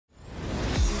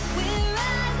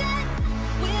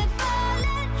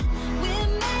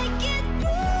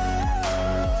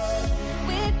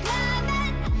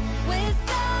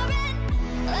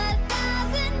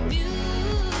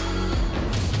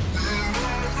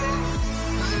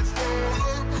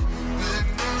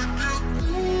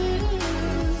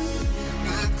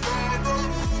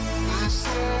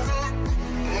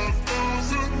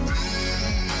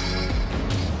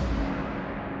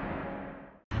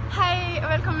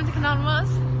velkommen til kanalen vår.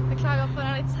 Beklager på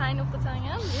den litt sene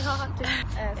oppdateringen. Vi har hatt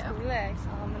litt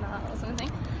skoleeksamener og sånne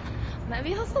ting. Men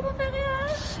vi har sommerferie.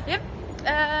 Yep.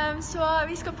 Så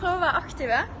vi skal prøve å være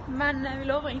aktive, men vi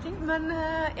lover ingenting. Men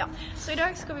ja, så i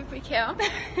dag skal vi på IKEA.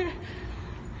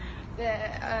 Det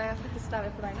er faktisk der vi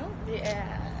er på vei nå. Vi er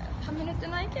 5 minutter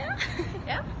unna IKEA.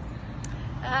 Ja.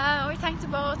 Og vi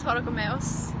tenkte bare å ta dere med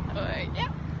oss. Og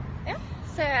ja,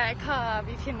 se hva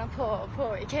vi finner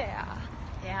på IKEA.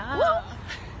 Ja.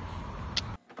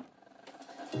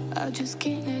 I just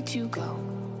can't let you go.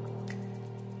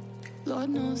 Lord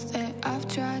knows that I've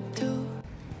tried to.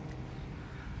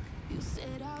 You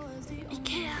said I was the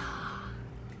IKEA.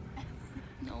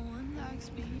 No one likes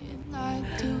being lied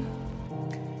to.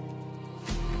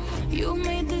 You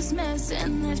made this mess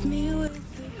and left me with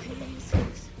the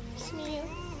pieces. Smil.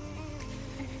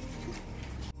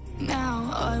 Now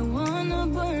I wanna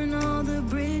burn all the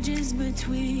bridges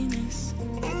between us.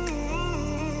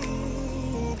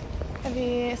 Er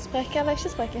vi spreke eller ikke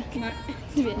spreke? Nei,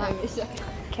 vi er jo ikke.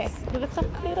 Ok, blir det trapp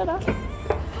blir det da?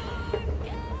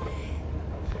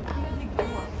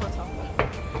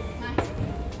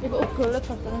 Vi går opp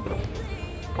rulletrappene.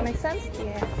 Make sense?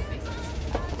 Yeah.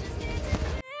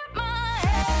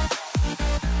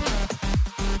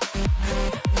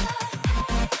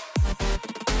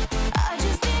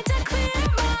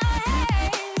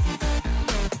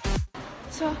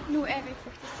 Så nå er vi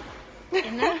faktisk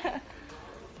inne.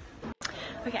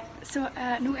 Ok, så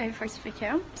nå er vi faktisk på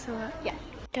IKEA, så ja.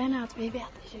 Greien er at vi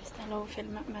vet ikke hvis det er lov å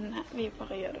filme, men vi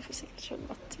bare gjør det for sikkert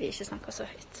selv at vi ikke snakker så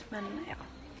høyt, men ja.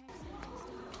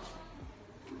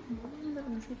 Det var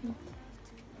ganske fint.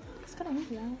 Hva skal det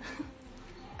egentlig være?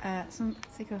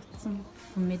 Sikkert sånn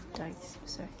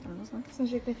formiddagsbesøk eller noe sånt. Sånn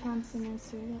skikkelig fancy med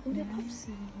suger. Det er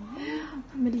absolutt.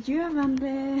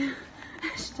 Miljøvennlig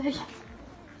hashtag.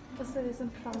 Og så er det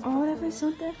sånn planter. Å, det er faktisk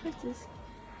sånn, det er faktisk.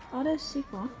 Ja, det er sykt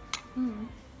bra.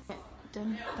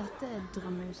 Dette er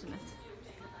drømmehuset mitt.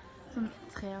 Sånn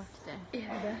treaktig.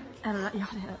 Er det? Eller, ja,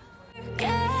 det er det.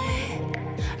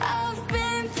 I've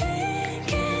been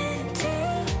thinking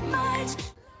too much.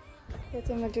 Det er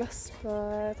til med glass på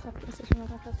trappen, så ikke man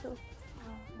kan klatre opp.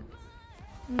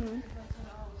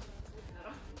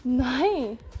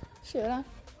 Nei! Ikke gjør det.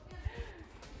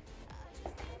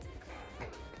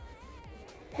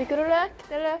 Liker du løk?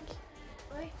 Det er løk.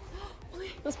 Oi.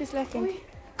 Nå spiser løken.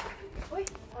 Oi,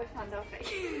 faen, det var feil.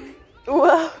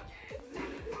 Wow!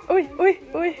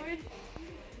 Oi.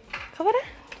 Hva var det?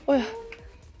 Åja.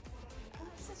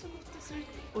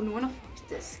 Og noen har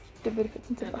faktisk... Du burde putte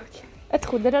den tilbake. Jeg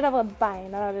trodde det der var et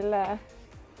bein av den lille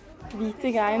hvite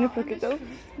greien du plukket opp.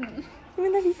 Men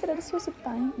det hvite det så så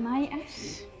bein. Nei,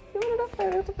 æsj. Jo, det er derfor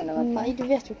jeg lurte på det var et bein. Nei, du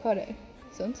vet jo hva det er.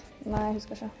 Sant? Nei, jeg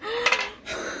husker ikke.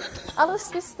 Aldri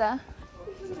spist det.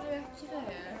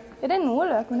 Ja, det er noe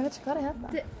løk, men jeg vet ikke hva det heter.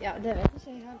 Ja, det vet ikke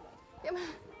jeg heller.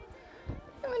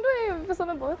 Ja, men da er jo på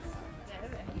samme båt. Det er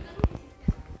det.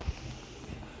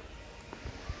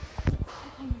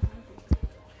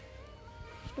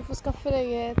 Du får skaffe deg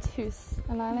et hus,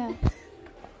 en leilighet.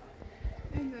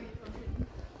 En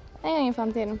gang i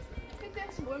fremtiden.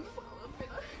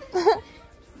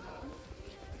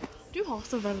 Du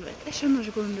hater velvet. Jeg skjønner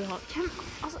ikke hvordan du har... Hvem?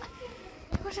 Altså,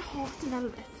 du kan ikke hate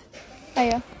velvet. Jeg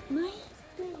gjør. Nei.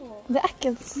 Det er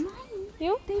ekkelt. Nei.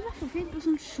 Jo. Det er i hvert fall fint på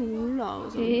sånne kjoler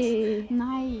og sånt.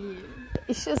 Nei.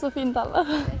 Ikke så fint heller.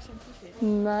 Det er kjempefint.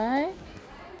 Nei.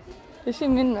 Det er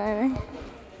ikke min mening.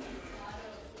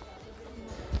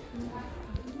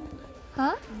 Hæ?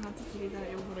 Jeg har til videre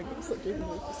jobber det godt, så du må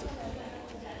ut på sofaen.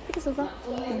 Ikke så bra.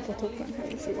 Den får toppen her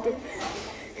i siden.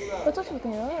 Jeg tror ikke vi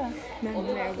kan gjøre det. Men jeg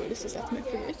har bare lyst til å sette meg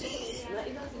full ut.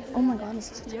 Oh my god, det er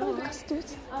så søtt. Hva har du kastet ut?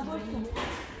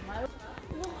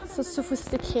 Så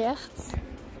sofistikert.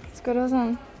 Skal du ha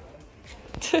sånn?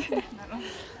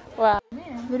 Wow.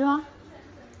 Vil du ha?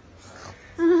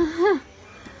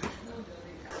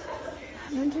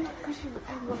 Men du, kanskje jeg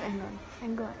går en gang. Jeg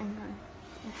går en gang.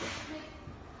 Okay.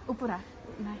 Oppå der.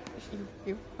 Nei,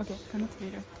 jo. Ok, kan du ta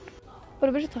video? Og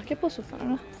du bør ikke trakke på sofaen,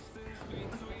 da.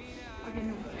 Ok,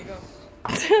 nå. Jeg går.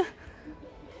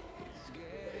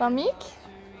 Var myk?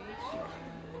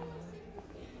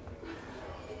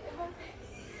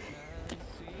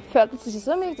 Føltes ikke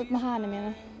så mykt ut med hendene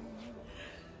mine.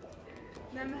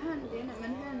 Nei, med hendene dine,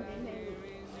 men hendene dine er jo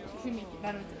ikke myke.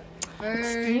 Vent.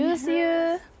 Excuse you.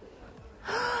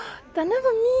 Denne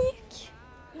var myk.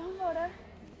 Ja, han var det.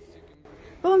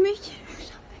 Var myk.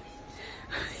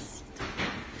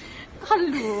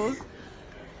 Hallo.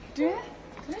 Du,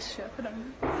 kan jeg kjøpe den?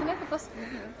 Kan jeg få passe på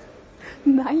den?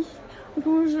 Nei. Jeg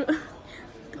kommer ikke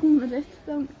rommet ditt.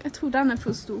 Jeg tror den er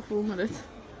for stor for rommet ditt.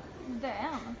 Det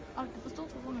er den. Alt er for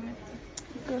stort for rommet mitt.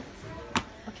 Godt.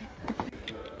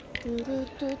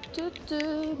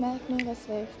 Merk meg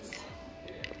respekt.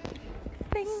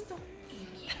 Bing!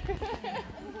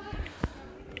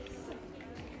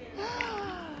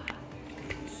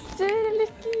 Du, det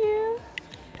lykker jo.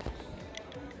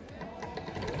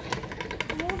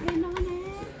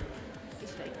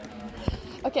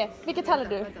 Ok, hvilket tall er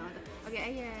du? Ok,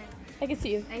 jeg Jeg er 7.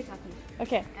 er 13.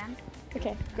 Ok, ok,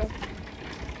 gå.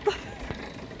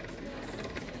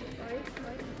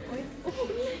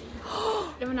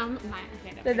 Det var nærmere. Nei, ok.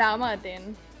 Det er nærmere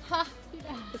din.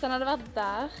 Hvis han hadde vært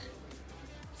der,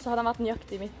 så hadde han vært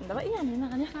nøyaktig i midten. Det var en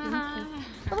under nøyaktig i midten.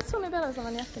 Det var så mye bedre hvis han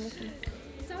var nøyaktig i midten.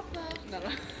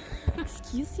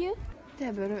 Excuse you?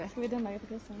 Det burde vi. Skal vi den lage på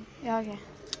kursen? Ja, ok.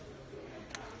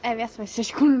 Jeg vet faktisk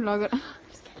ikke hvordan du lager det.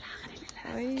 Skal jeg lære det, lille?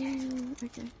 Oi,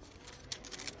 ok.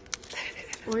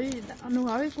 Oi, nå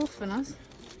har vi proffen, altså.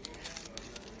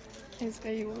 Jeg husker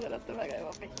jeg gjorde dette hver gang jeg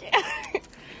var på IKEA.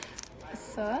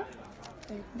 Så,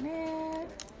 ut ned.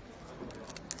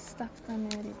 Stapp den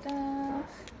ned i der.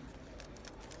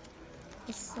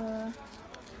 Og så...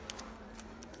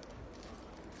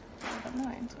 Det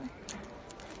var en, tror jeg.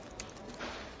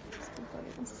 Skal få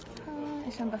litt sånn her.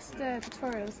 Ikke den beste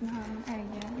tutorialsen her, men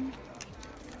jeg...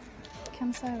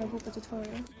 Hvem sa jeg var god på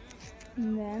tutorial?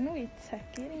 Then we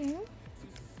tuck it in.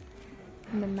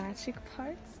 The magic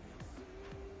parts.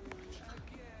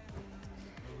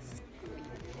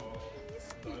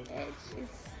 Squeeze the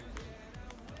edges.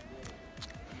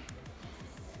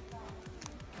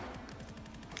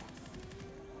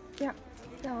 Ja,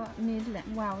 det var nydelig.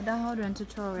 Wow, der har du en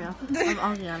tutorial av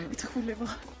Ariel. Utrolig bra.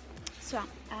 Så,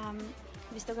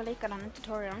 hvis dere liker denne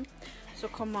tutorialen, så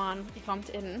kommer han i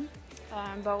fremtiden.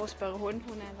 Bare å spørre hun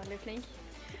er veldig flink.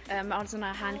 Med alt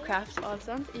sånne handcraft og alt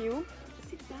sånt. Jo.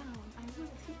 Sit down. I will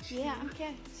teach Ja, ok.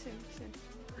 Soon.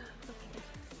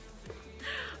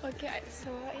 Ok, så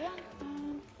ja.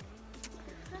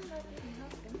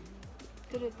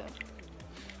 Did it though?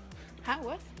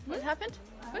 What? What happened?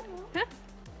 What? Huh?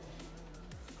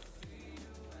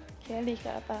 Ok, jeg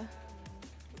liker dette.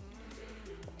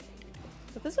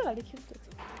 Dette ser veldig kult ut.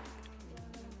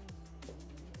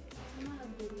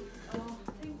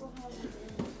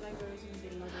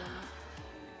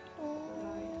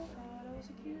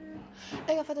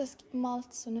 Jeg har faktisk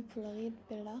malt sånne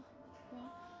polaroidbilder.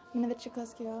 Men jeg vet ikke hva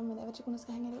jeg skal gjøre med det. Jeg vet ikke hvordan jeg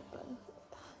skal henge det opp.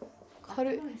 Har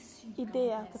du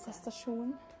ideer på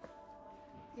prestasjon?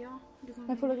 Ja, du kan...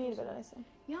 Med polaroidbilder, liksom.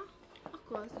 Ja,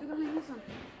 akkurat. Du kan henge sånn.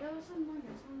 Det var sånn mange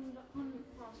han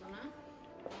har sånne.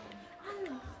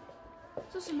 Eller,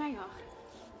 sånn som jeg har.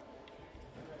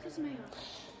 Sånn som jeg har.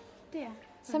 Det.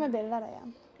 Se med bilder der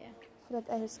igjen. Ja. For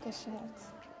jeg husker ikke helt.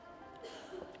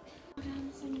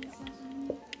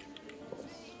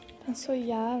 Den så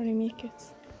jævlig myk ut.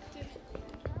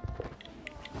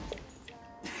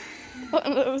 Å,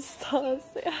 det var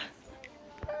stasig.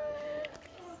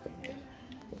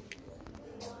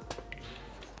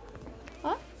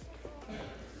 Hva?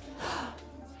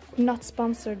 Not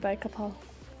sponsored by Kapal.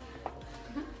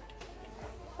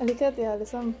 Jeg liker at de har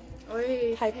liksom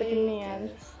hypet det ned,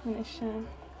 men ikke...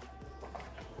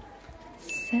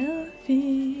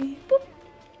 Selfie! Boop!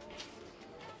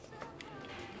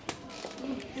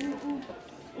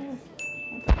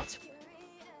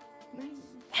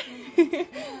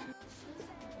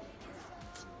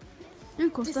 Du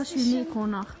koster 29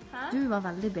 kroner. Du var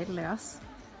veldig billig, ass.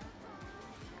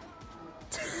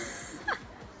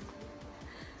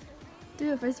 Du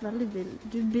er faktisk veldig billig.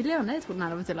 Du er billigere enn det jeg trodde. Nei,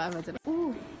 det var til live.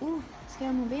 Skal jeg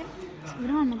ha mobil? Vil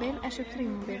du ha en mobil? Jeg kjøpte deg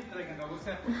en mobil.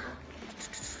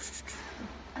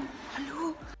 Hallo!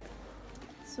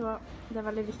 Så det er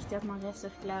veldig viktig at man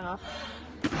resirkulerer.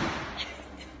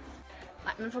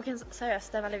 Nei, men folkens,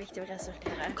 seriøst, det er veldig viktig å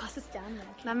resirkulere. Kaste stjerner.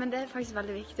 Nei, men det er faktisk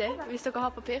veldig viktig. Hvis dere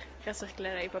har papir,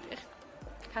 resirkulerer i papir.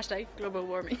 Hashtag global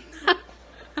warming.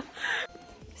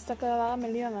 Hvis dere vil være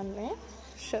miljøvennlig,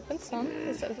 kjøp en sånn,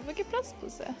 i stedet for å bruke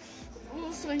plastpose.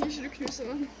 Så lenge ikke du knuser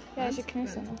den. Jeg er ikke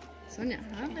knuser nå. Sånn, ja.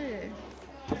 Herlig.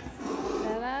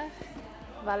 Det der,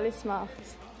 veldig smart.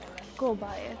 Go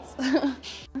buy it.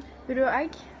 Vil du ha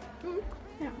egg?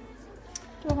 Ja.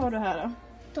 Hva har du her, da?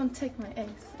 Don't take my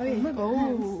eggs. Oi.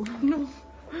 Oh. No.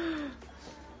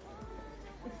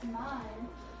 It's mine.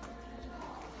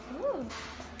 Ooh.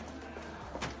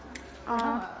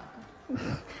 Den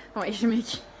var ikke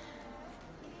myk.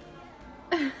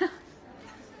 Den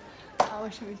var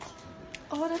ikke myk.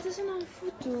 Dette er sånn en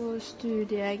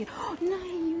fotostudie. Nei,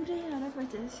 jo, det er det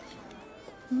faktisk.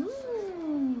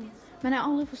 Men jeg har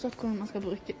aldri forstått hvordan man skal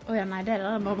bruke... ja, nei, det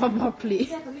er bare paraply.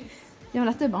 Det er for lys. Ja, men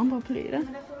dette er bare en paraply, det.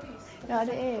 Men det er for lys. Ja,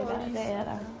 det er jo det. Det er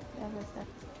det. Det er faktisk det.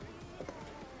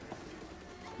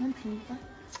 Men pipe.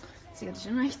 Sikkert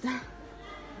ikke noe ekte.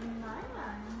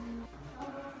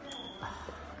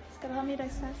 Skal du ha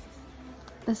middagsfest?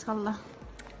 Det skal det.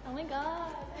 Oh my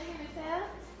god, er du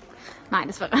invitert? Nei,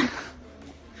 dessverre.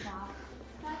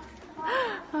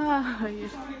 Herregud.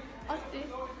 Alltid.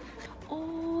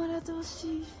 Dette var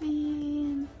sykt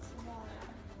fint.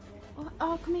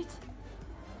 Kom hit.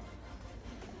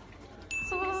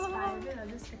 Så mye speilbilder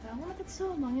du skal ta. Hun har tatt så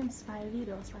mange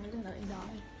speilvideoer og speilbilder i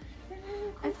dag.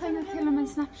 Jeg trenger til og med en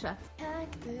Snapchat.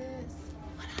 Kaktus.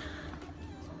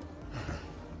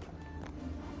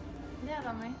 Ler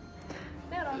av meg.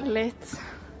 Litt.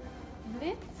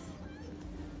 Litt.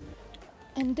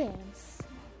 And dance.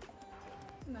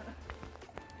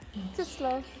 Too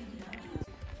slow.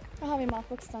 Her har vi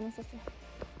matboks denne siste.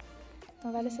 Det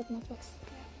var veldig søtt matboks.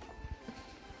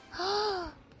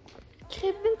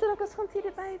 Kribben til deres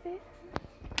fremtidige baby.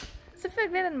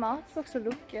 Selvfølgelig er det en matboks som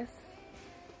lukkes.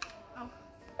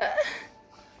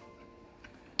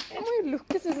 Jeg må jo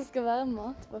lukkes hvis det skal være en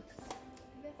matboks.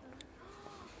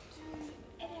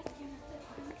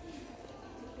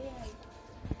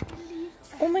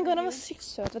 Oh my god, den var sykt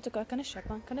søt. Vet du hva, kan jeg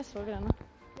kjøpe den? Kan jeg såge denne?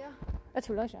 Ja. Jeg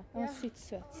tuller ikke. Den var sykt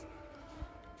søt.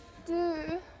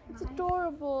 Dude, it's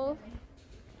adorable.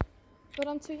 But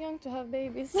I'm too young to have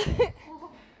babies.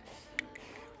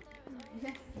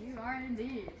 Yes, you are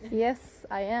indeed. Yes,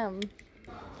 I am.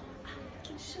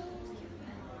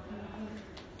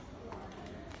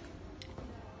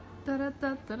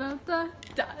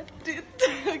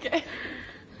 Okay.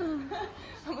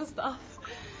 I må stoppe.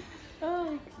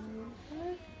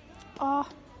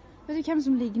 Vet du hvem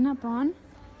som ligner på han?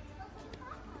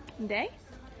 Deg?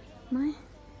 Nei.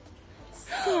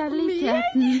 Se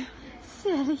likheten. Se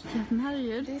likheten,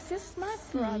 herregud. This is my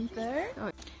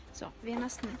brother. Så, vi er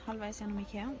nesten halvveis gjennom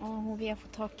IKEA, og vi har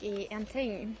fått tak i en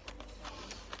ting.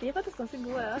 De er faktisk ganske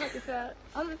gode, jeg har hørt det før.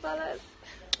 Anbefales.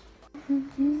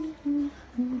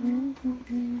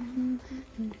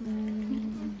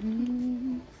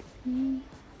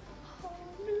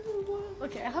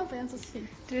 Ok, jeg har på en så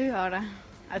sykt. Du har det.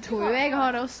 Jeg tror jo jeg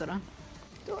har det også, da.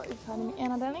 Da er vi ferdig med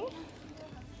en avdeling.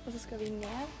 Og så skal vi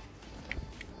ned.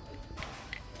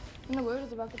 Nå går vi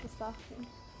tilbake til starten.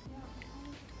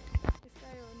 Vi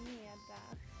skal jo ned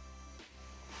der.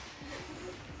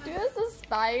 Du er så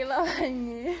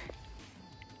speilavhengig.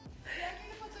 Jeg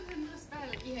kunne fått 100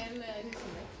 speil i hele huset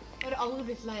mitt. Og det har aldri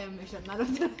blitt lei av meg, skjønner du?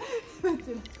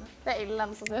 Det er ille,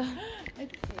 Anastasia.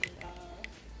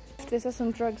 Det ser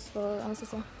som drugs for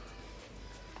Anastasia.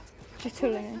 Jeg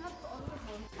tuller ikke.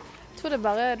 Jeg tror det er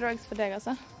bare drugs for deg,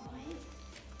 altså.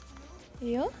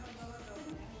 Ja.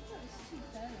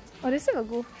 Og disse var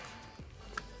gode.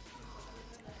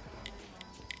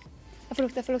 Jeg får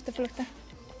lukte.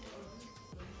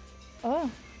 Åh.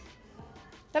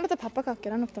 Det lukter pepperkake,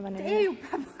 den lukter vanilje. Det er jo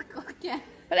pepperkake.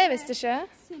 Men jeg visste ikke.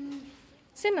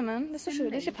 Cinnamon, det står ikke,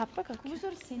 det er ikke pepperkake. Hvorfor står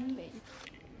det sinlig?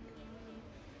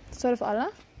 Står det for alle?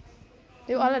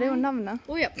 Det er jo alle, det er jo navnet.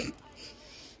 Ja.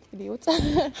 Idiot.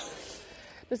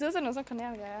 Det ser ut som noe sånn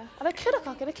kanelgreier. Ja, det er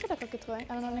krydderkake, tror jeg.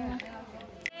 Eller noe lignende.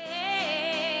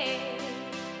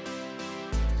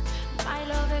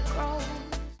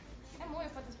 Jeg må jo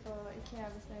faktisk på IKEA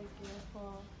hvis jeg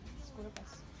får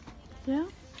skolepass. Ja.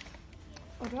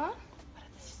 Og da?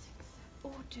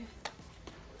 Du.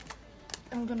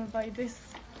 I'm gonna buy this.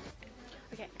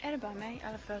 Ok, er det bare meg,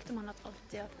 eller følte man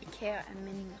alltid at IKEA er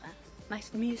mindre? Nei,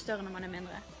 mye større når man er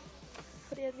mindre.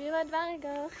 Fordi at vi var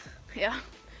dverger. Ja.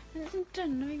 Men det er sånn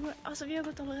dønn, vi har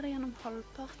gått allerede gjennom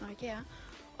halvparten av IKEA,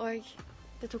 og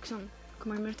det tok sånn, hvor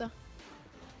mange minutter?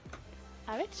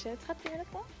 Jeg vet ikke, 30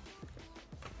 minutter?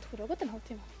 Jeg tror det har gått en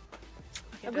halvtime.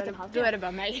 Okay, da er det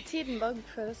bare meg. Tiden bare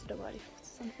føles så bra, de fort.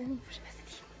 Sånn, får ikke mest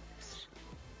tid.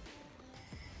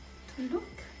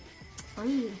 Look.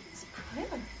 Oi,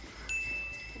 surprise.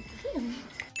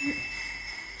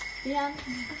 Igjen.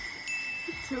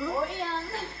 To. Og igjen.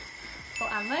 Og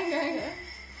enda en gang.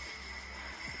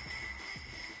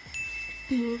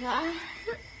 4.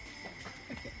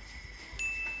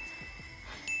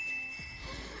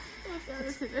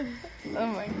 Oh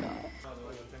my god.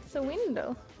 It's a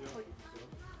window.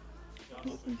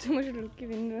 Du må ikke lukke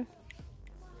vinduet.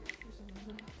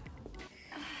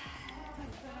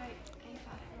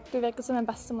 Du virker som en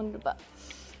bestemor du bare...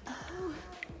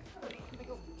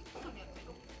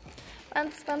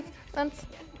 Vent.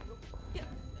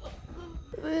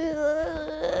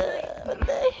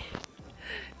 Nei.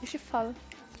 Ikke fall.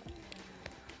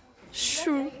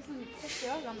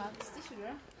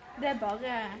 Det er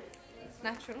bare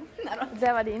natural.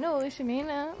 Det var dine ord, ikke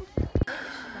mine.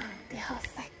 De har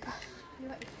sekker.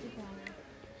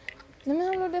 Nei, men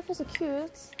hallo, det er for så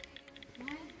kult.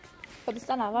 Faktisk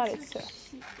denne var litt søt.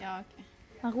 Ja, ok.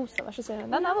 Den rosa var ikke så høy.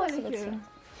 Den var også litt kul.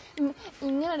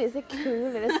 Ingen av disse er kule,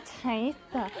 det er så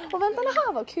teite. Å, vent, denne her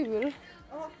var kul.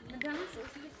 Men den er også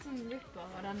litt sånn vipper,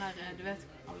 og den der, du vet,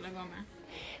 alle går med.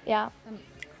 Ja.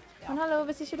 Men hallo,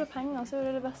 hvis ikke du har penger, så er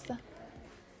det det beste.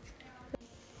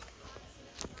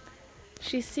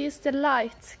 She sees the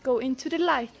light. Go into the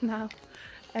light now.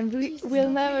 And we'll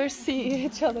never see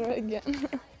each other again.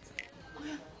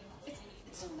 It's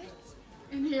so late.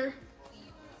 In here.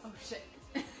 Oh shit.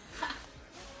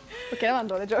 Ok, det var en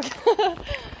dårlig joke.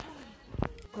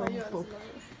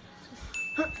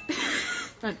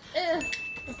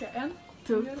 Ok, 1,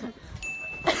 2, 3.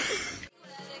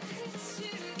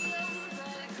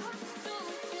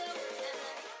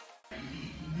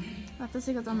 Dette er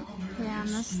sikkert den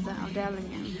peneste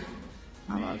avdelingen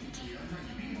av alt.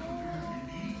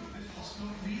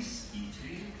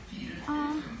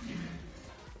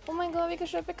 Oh my god, vi kan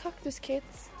kjøpe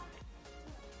kaktuskits.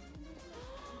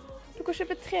 Du kan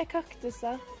kjøpe 3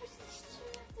 kaktuser.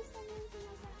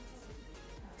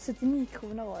 79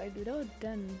 kroner også, du. Det var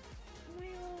den.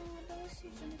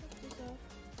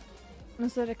 Men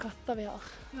så er det katter vi har.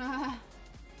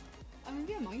 Ja, men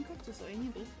vi har mange kaktuser, og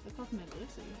ingen katt med bryr.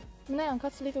 Men jeg har en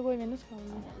katt som liker å gå i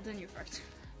vinduskarmen. Den er jo fucked.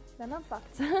 Den er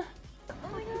fucked. Oh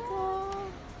my god.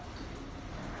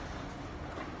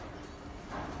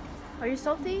 Are you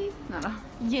salty? Neida.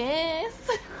 Yes!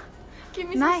 Give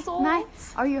me some salt. Nei.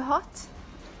 Are you hot?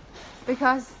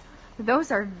 Because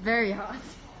those are very hot.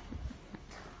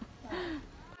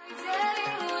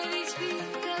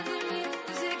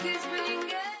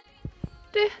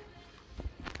 Du,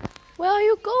 where are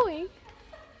you going?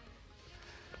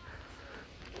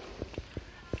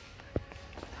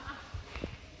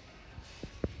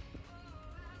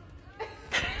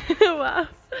 Wow.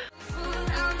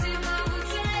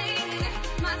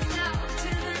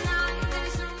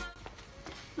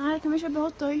 Nei, kan vi kjøpe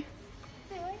hotdog?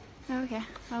 Ja, ok.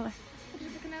 Herlig.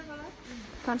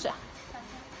 Kanskje.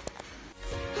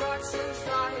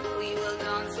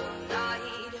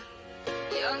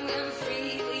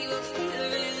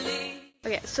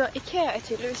 Ok, så IKEA er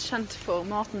tydeligvis kjent for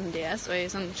maten deres, og i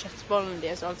sånn kjøttbollen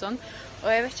deres og alt sånt. Og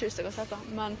jeg vet ikke hvis dere har sett det,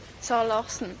 men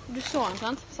𝓀𝓪𝓷𝓴𝓼, du så den,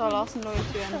 sant? 𝓀𝓪𝓷𝓴𝓼 la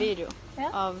ut en video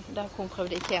av der hun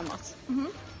prøvde IKEA-mat.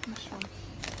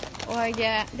 Og det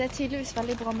er tydeligvis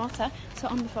veldig bra mat her, så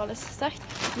anbefales sterkt,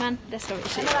 men det skal vi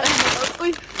ikke gjøre.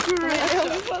 Oi!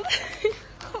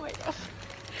 Oh my god.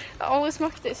 Jeg har aldri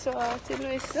smakt det, så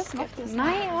tydeligvis... Du har smakt det?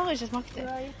 Nei, jeg har ikke smakt det.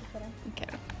 Ok.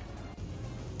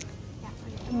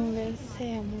 Hun vil se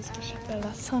om hun skal kjøpe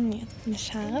lasagne med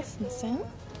kjæresten sin.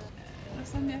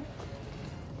 Lasagne?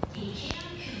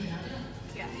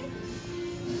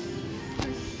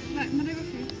 Nei, men det går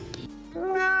fint.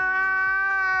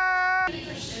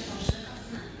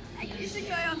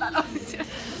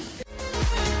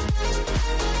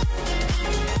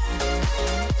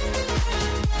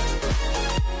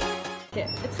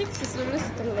 Et triks hvis du har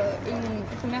lyst til å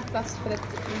få mer plass for at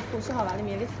poser har veldig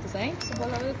mye lift i seg, så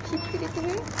bare lager du et pikke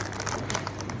hull.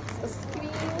 Så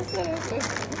skviser det ut.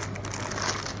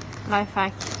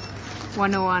 Lifehack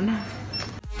 101.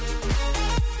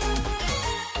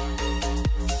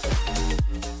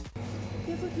 De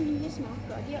har fått nye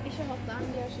smaker. De har ikke hatt den,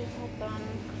 de har ikke hatt den.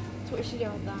 Jeg tror ikke de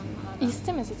har hatt den. Iste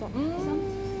med sitron.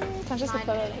 Kanskje jeg skal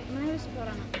prøve det. Nei, jeg vil ikke prøve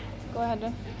denne. Gå ahead,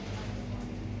 du.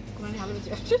 Hvordan i helvete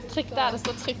gjør ikke? Trykk der, det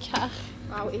står trykk her.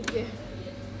 Wow, ikke.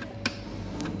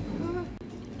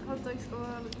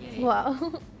 Hotdogskål. Wow.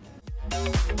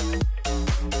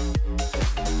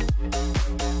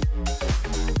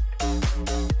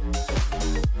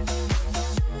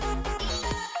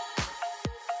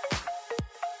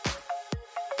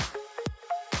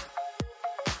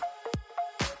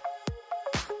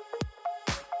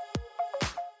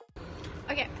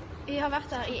 Ok, vi har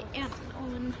vært her i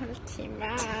 1,5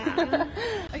 time.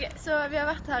 Ok, så vi har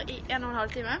vært her i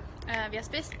 1,5 time. Vi har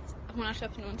spist, hun har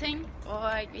kjøpt noen ting, og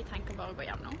vi tenker bare å gå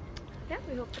hjem nå. Ja,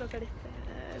 vi håper dere likte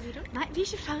videoen. Nei, vi er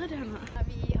ikke ferdige nå.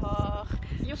 Vi har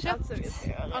gjort alt som vi skal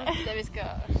gjøre. Alt det vi skal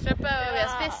kjøpe, og vi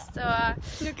har spist, og...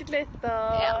 Snukket litt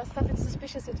og sett litt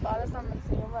suspicious ut for alle sammen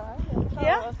som jobber her.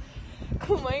 Ja.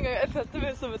 Hvor mange ganger jeg følte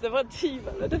meg som at det var en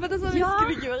tyvel. Det føltes som vi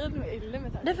skulle gjøre noe ille med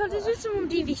det. Det føltes ut som om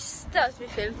de visste at vi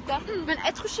filmte. Men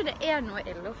jeg tror ikke det er noe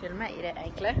ille å filme i det,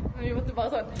 egentlig. Men vi måtte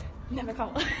bare sånn, ned med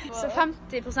kamera. Så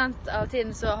 50% av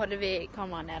tiden så hadde vi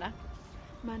kameraet nede.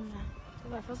 Men det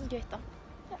var fortsatt gøy da.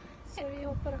 Ja. Så vi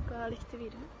håper dere likte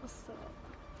videoen, og så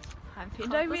ha en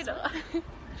fin dag videre.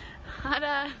 Ha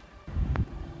det.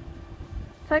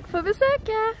 Takk for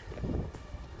besøket.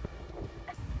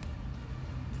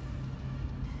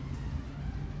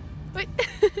 Oi.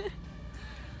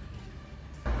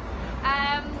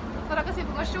 for deres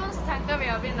informasjon så tenker vi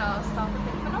å begynne å starte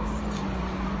til med norsk.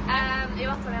 I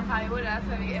hvert fall en periode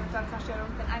før vi eventuelt kanskje gjør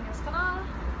om til en engelsk kanal.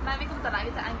 Men vi kommer til å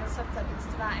legge til engelsk subtitles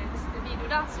til hver eneste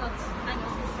video da, sånn at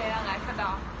engelske seere kan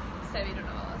da se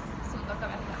videoene våre, som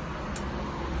dere vet det.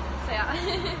 Så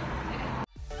ja.